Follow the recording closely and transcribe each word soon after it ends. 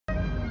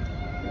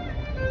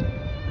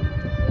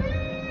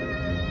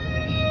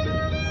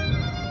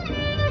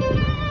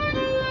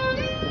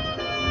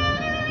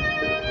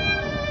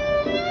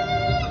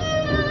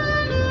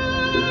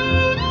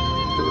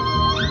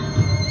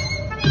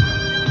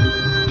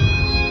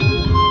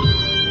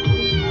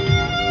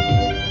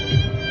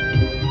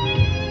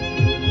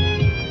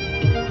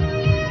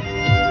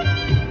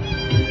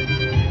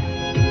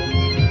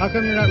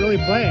not really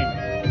playing.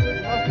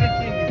 No speak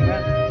English,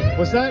 man.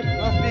 What's that?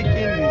 No speak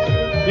English.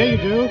 Yeah, you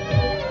do.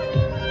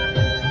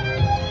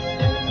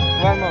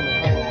 One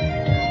moment.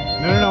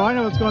 No, I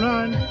know what's going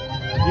on.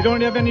 You don't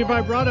have any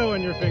vibrato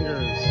in your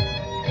fingers.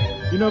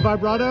 You know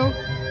vibrato? One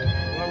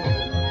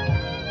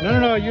moment.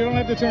 No, you don't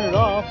have to turn it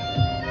off.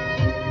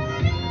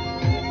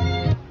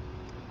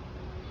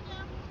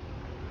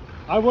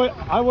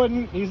 I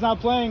wouldn't. He's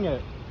not playing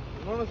it.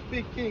 No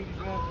speak English,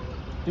 man.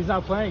 He's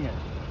not playing it.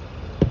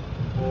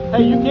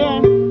 Hey, you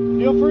can.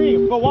 Feel free,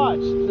 but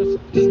watch.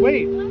 Just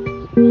wait.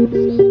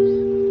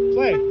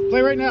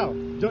 Play right now.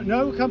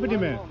 No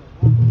accompaniment.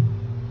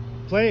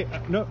 Play.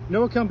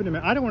 No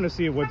accompaniment. I don't want to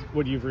see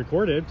what you've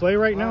recorded. Play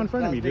right now in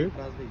front of me, dude.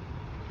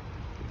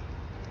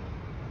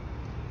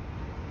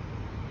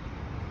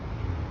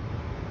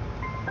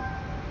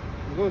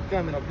 Good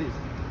camera, please.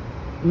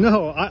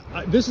 No,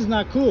 this is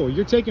not cool.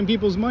 You're taking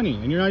people's money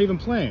and you're not even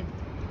playing.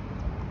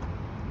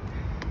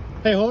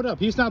 Hey, hold up.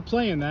 He's not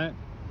playing that.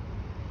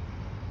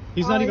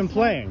 He's not even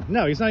playing.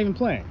 No, he's not even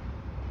playing.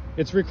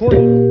 It's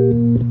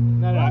recording.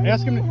 No,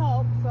 ask him to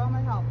help, so I'm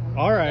gonna help him.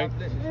 All right.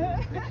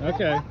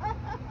 Okay.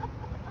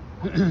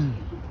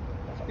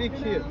 Speak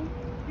here.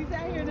 He's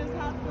out here in his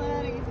hustling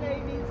and he said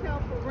he needs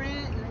help for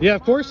rent. Yeah,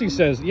 of course he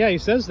says. Yeah, he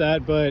says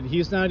that, but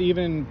he's not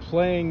even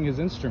playing his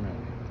instrument.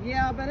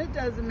 Yeah, but it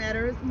doesn't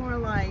matter. It's more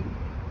like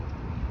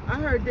I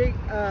heard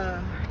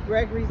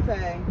Gregory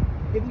say,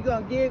 if you're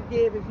gonna give,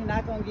 give. If you're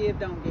not gonna give,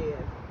 don't give.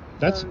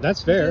 That's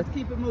fair. Just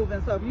keep it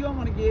moving. So if you don't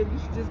want to give, you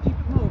should just keep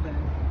it moving.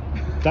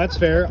 That's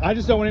fair. I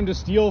just don't want him to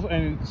steal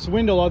and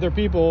swindle other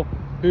people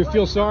who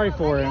feel sorry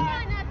for him.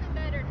 Nothing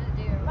better to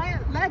do.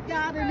 Let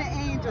God and the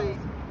angels.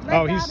 Let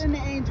Oh, God and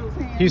the angels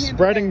handle he's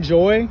spreading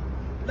joy.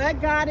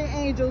 Let God and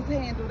angels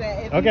handle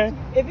that. Okay.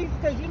 If he's,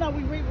 because you know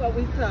we reap what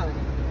we sow.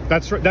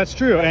 That's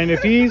true. And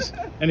if he's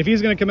going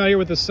to come out here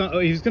with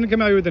he's going to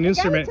come out here with an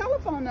instrument. Got a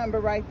telephone number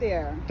right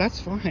there. That's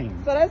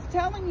fine. So that's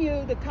telling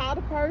you to call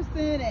the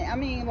person. And I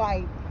mean,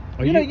 like,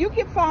 Are you know, you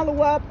can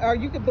follow up, or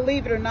you can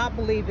believe it or not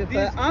believe it.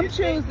 But I'm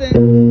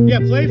choosing. Yeah,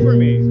 play for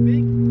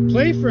me.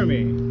 Play for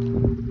me.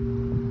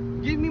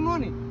 Give me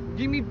money.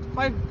 Give me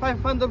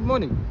 500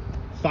 money.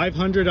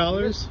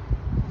 $500.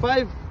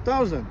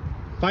 5,000.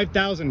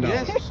 $5,000.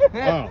 Yes.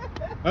 Oh,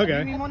 okay.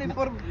 Give me money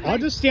for. I'll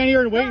just stand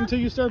here and wait until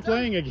you start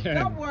playing again.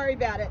 Don't worry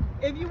about it.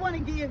 If you want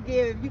to give,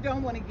 give. If you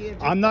don't want to give,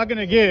 just I'm not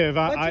gonna give.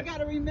 But you got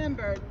to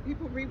remember,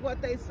 people reap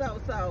what they sow.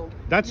 So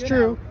that's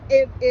true.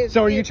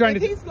 So are you trying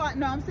to? He's like,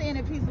 no, I'm saying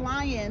if he's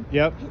lying,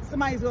 yep.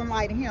 Somebody's gonna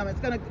lie to him.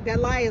 That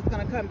lie is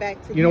gonna come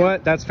back to him. You know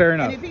what? That's fair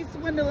enough. And if he's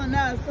swindling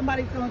us,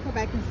 somebody's gonna come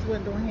back and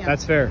swindle him.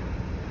 That's fair.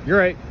 You're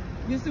right.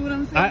 You see what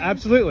I'm saying?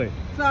 Absolutely.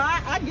 So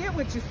I get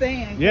what you're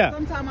saying. Yeah.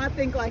 Sometimes I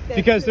think like that.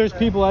 Because too, there's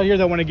people out here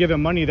that want to give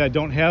him money that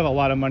don't have a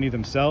lot of money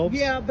themselves.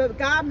 Yeah, but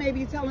God may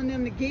be telling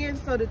them to give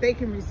so that they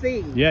can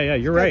receive. Yeah,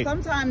 you're right.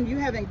 Sometimes you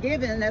haven't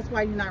given, that's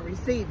why you're not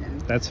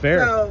receiving. That's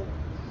fair. So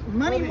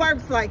money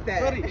works like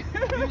that. Sorry.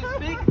 You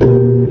speak?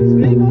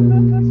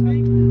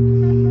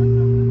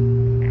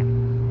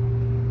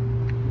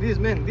 This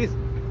man, this.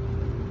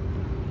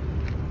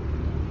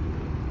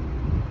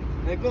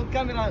 A good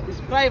camera is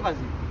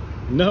privacy.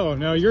 No,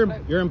 you're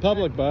in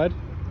public, bud.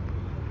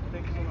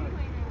 Thank you so much.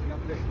 God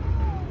bless.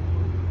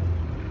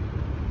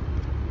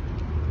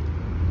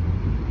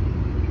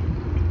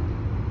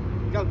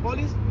 Call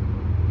police?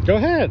 Go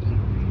ahead.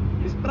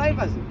 It's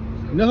privacy.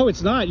 No,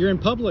 it's not. You're in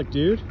public,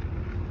 dude.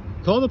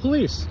 Call the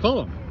police.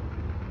 Call them.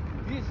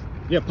 This.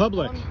 Yeah,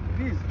 public.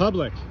 This.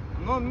 Public.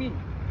 Not me.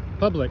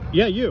 Public.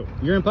 Yeah, you.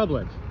 You're in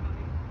public.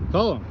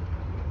 Call them.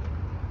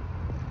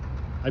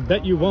 I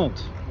bet you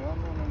won't. No,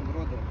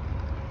 brother.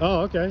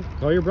 Oh, okay.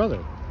 Call your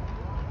brother.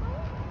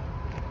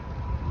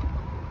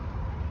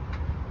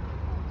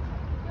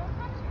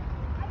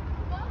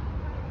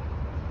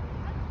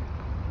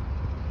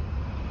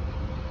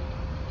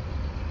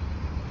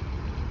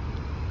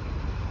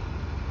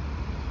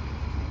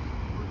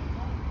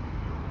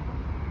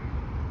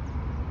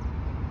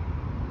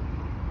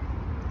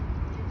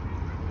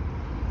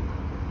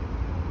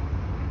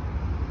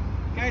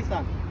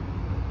 Kaisa.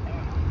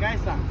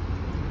 Kaisa.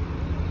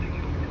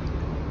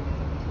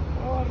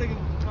 Oh, look at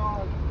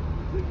God.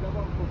 Look at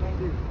that.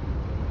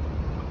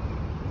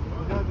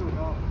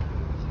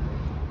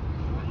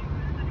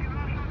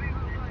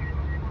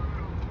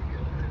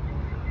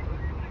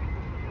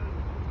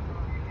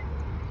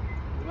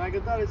 Vai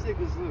cantar esse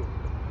que isso.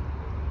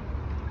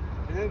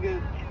 Porque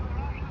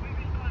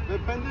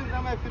depende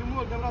da minha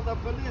firma, da nossa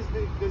polícia,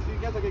 que se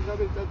quer que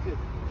sabe o que é.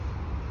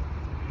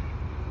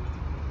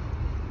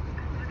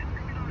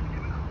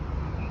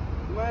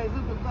 Mas eu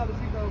tô tá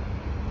assim que lá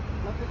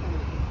tem.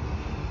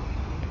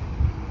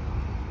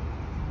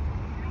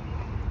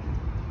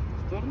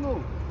 Tornou.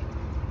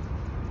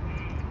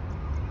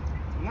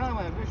 Não,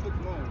 mas vejo que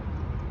não.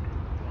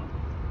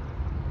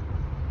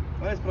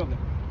 What is the problem?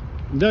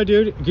 No,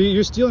 dude,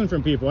 you're stealing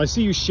from people. I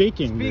see you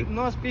shaking.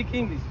 No speak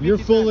English. You're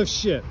full of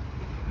shit.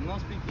 No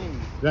speak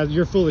English.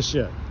 You're full of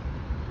shit.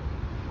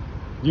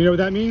 You know what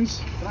that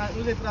means?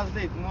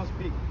 Translate, no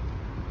speak.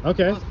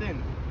 Okay. No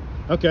stand.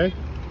 Okay.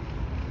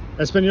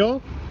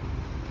 Espanol?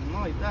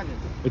 No, Italian.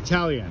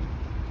 Italian.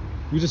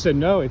 You just said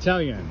no,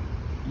 Italian.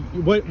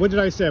 What did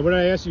I say? What did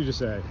I ask you to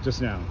say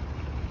just now?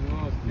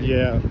 No,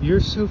 Yeah, you're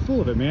so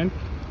full of it, man.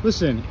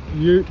 Listen,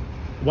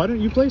 why don't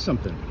you play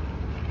something?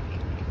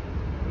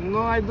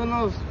 No, I don't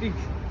know speak.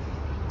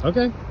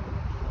 Okay.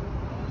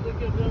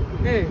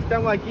 Hey,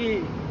 estamos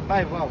aqui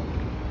 5 hours.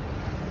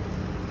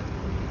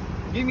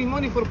 Give me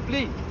money for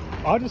play.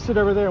 I'll just sit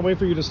over there and wait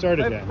for you to start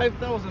again.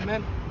 5,000,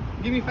 man.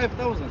 Give me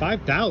 5,000.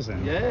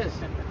 5,000? Yes.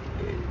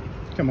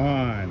 Come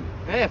on.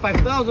 Hey,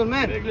 5,000,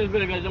 man. Englez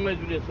bine, că mai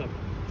biletă.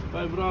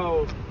 Mai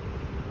vreau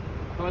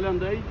Italian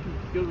de aici,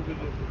 chiar nu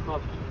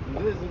biletă.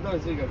 Englez îmi dau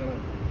zica, că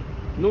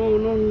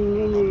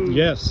Nu.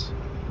 Yes.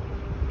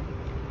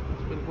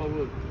 Per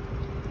favor.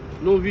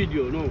 No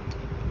video, no.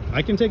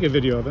 I can take a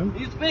video of him.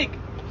 He's fake.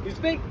 He's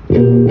fake.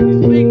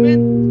 He's fake, man.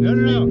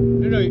 No.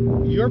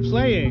 You're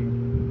playing.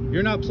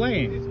 You're not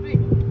playing. He's fake.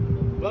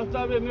 Asta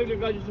avem megle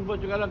ca să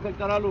face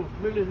canalul.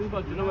 Megle să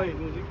face, nu mai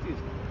nu zic.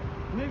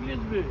 Megle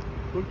bine.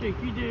 Ok,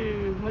 chide,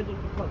 hai să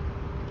fac.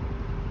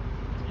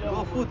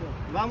 Go food.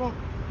 Vamos.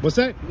 What's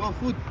that? Go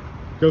food.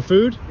 Go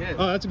food? Yes.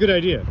 Oh, that's a good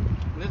idea.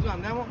 Let's go,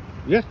 andiamo.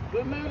 Yeah.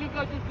 Megle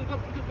ca să putem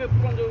pe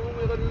prinde unul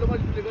care le mai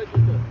legat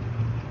așa.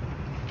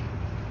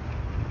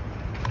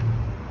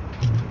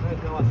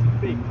 That was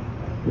fake.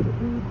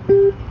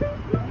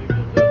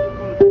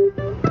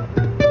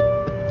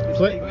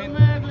 Play.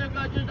 Megle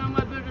ca să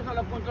mai bine să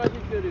la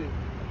contradicere.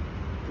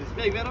 It's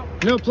fake, vero?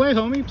 No, play,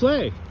 homie,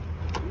 play.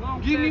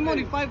 Give me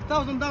money,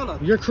 $5,000.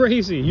 You're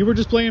crazy. You were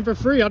just playing for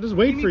free. I'll just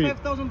wait Give for me you.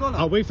 $5,000.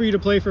 I'll wait for you to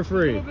play for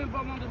free.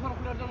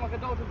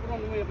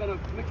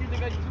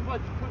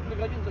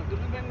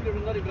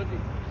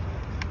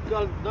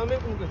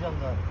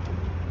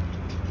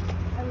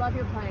 I love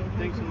your playing.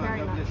 Thank Thanks so you much. very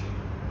God much. bless you.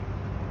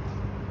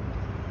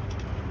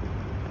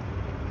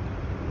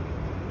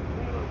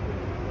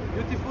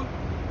 Beautiful.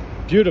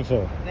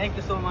 Beautiful. Thank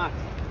you so much.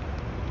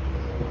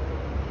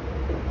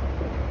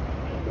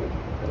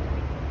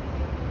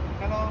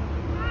 Hello.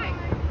 Hi.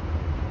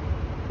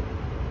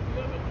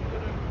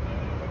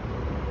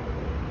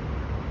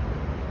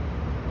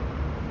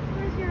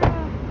 Where's your,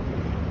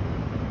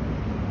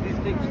 Please,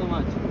 thank you so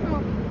much.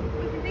 oh,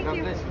 thank God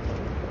you. bless you.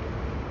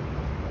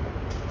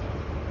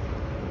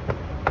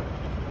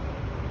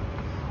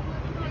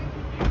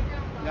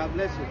 God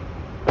bless you.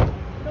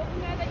 Don't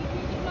know that you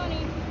keep your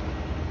money.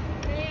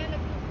 And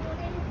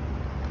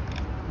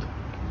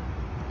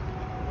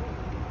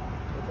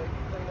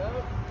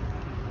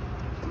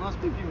Not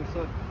speak English,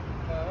 sorry.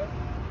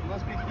 Not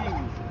speak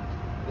English.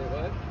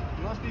 What?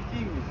 Not speak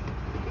English.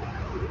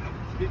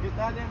 Speak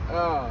Italian?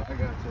 Ah, I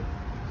got you.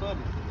 Sorry.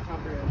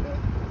 Comprehend that.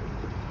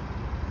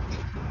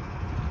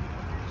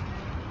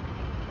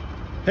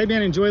 Hey,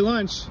 man, enjoy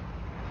lunch.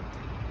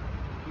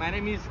 My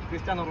name is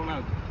Cristiano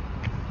Ronaldo.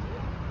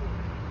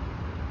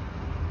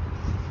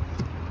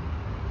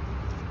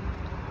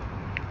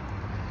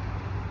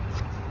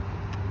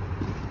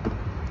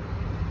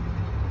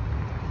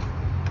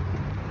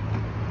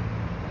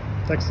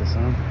 Texas, huh?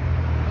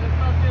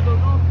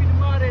 Non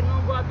filmare,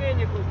 non va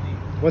bene così.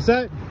 What's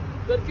that?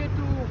 Perché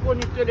tu con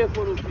il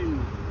telefono filmi?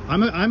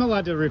 I'm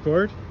allowed to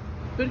record.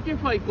 Perché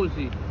fai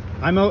così?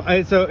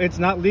 So it's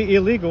not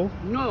illegal.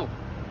 No.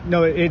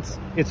 No, it's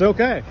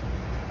okay.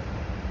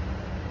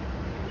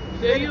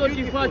 Se io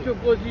ti faccio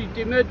così,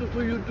 ti metto su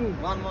YouTube.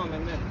 One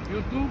moment, man.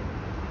 YouTube?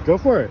 Go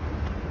for it.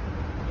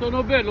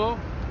 Sono bello?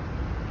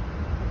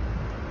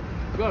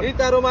 Guarda.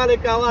 Ita Romale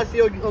Kawasi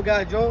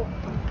Ogajo.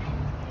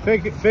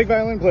 Fake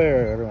violin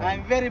player, everyone.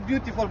 I'm very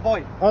beautiful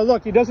boy. Oh,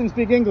 look, he doesn't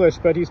speak English,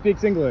 but he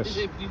speaks English.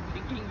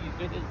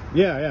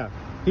 Yeah.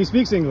 He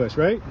speaks English,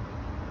 right?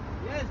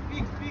 Yes,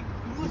 speak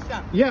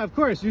Russian. Yeah, of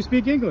course, you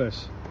speak English.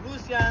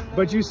 Russian.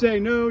 But you say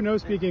no,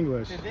 speak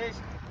English.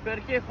 Tedesco.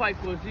 Perché fai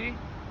così?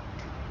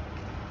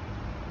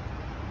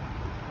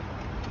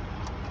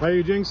 Why are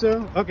you doing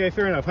so? Okay,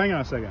 fair enough. Hang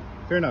on a second.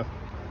 Fair enough.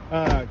 Can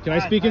I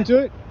Fine, speak fine. into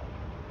it?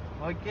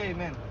 Okay,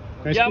 man.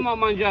 Can I, Andiamo a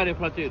mangiare,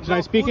 fratello. can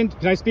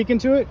I speak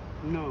into it?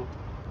 No.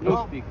 No.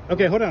 No speak.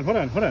 Okay, hold on.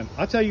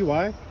 I'll tell you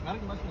why.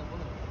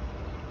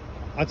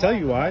 I'll tell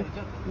you why.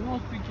 No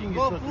speak English.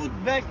 Go fratello.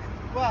 food back.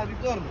 Qua,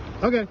 ritorno.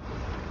 Okay,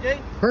 Okay?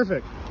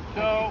 perfect.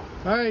 Ciao.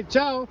 All right,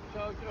 ciao.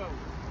 Ciao, ciao.